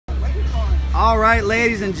All right,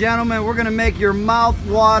 ladies and gentlemen, we're gonna make your mouth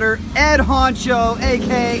water. Ed Honcho,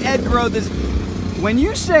 aka Ed Grothus. When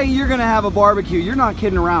you say you're gonna have a barbecue, you're not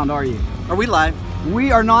kidding around, are you? Are we live?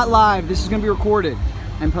 We are not live. This is gonna be recorded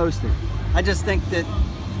and posted. I just think that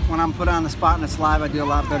when I'm put on the spot and it's live, I do a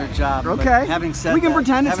lot better job. Okay. But having said we can that,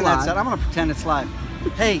 pretend it's live. I'm gonna pretend it's live.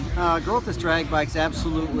 Hey, Grothus Dragbikes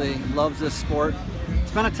absolutely loves this sport.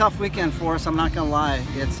 It's been a tough weekend for us, I'm not gonna lie.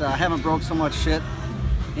 It's I haven't broke so much shit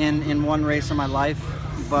in one race in my life,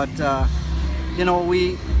 but you know,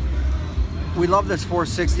 we love this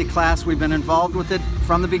 460 class. We've been involved with it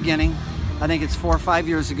from the beginning. I think it's 4 or 5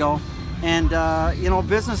 years ago, and you know,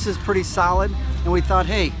 business is pretty solid. And we thought,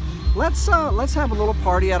 hey, let's have a little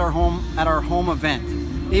party at our home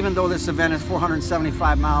event. Even though this event is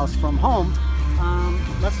 475 miles from home,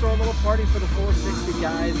 let's throw a little party for the 460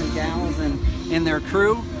 guys and gals and their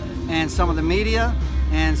crew, and some of the media,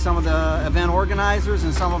 and some of the event organizers,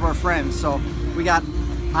 and some of our friends. So we got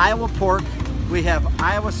Iowa pork, we have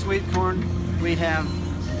Iowa sweet corn, we have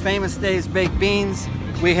Famous Dave's baked beans,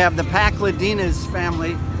 we have the Pacladina's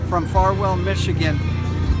family from Farwell, Michigan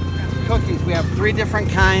cookies. We have 3 different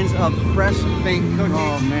kinds of fresh baked cookies.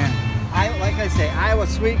 Oh man. Like I say, Iowa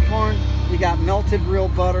sweet corn, you got melted real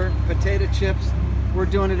butter, potato chips. We're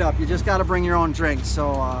doing it up. You just got to bring your own drinks.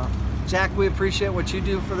 So Jack, we appreciate what you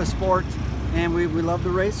do for the sport, and we love the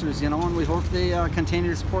racers, you know, and we hope they continue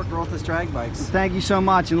to support Grothus Dragbikes. Thank you so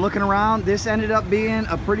much. And looking around, this ended up being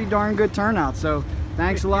a pretty darn good turnout. So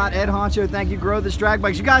thanks a lot, Ed Honcho. Thank you, Grothus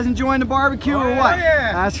Dragbikes. You guys enjoying the barbecue or what?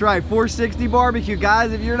 Yeah. That's right, 460 barbecue.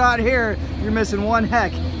 Guys, if you're not here, you're missing one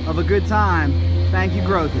heck of a good time. Thank you,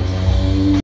 Grothus.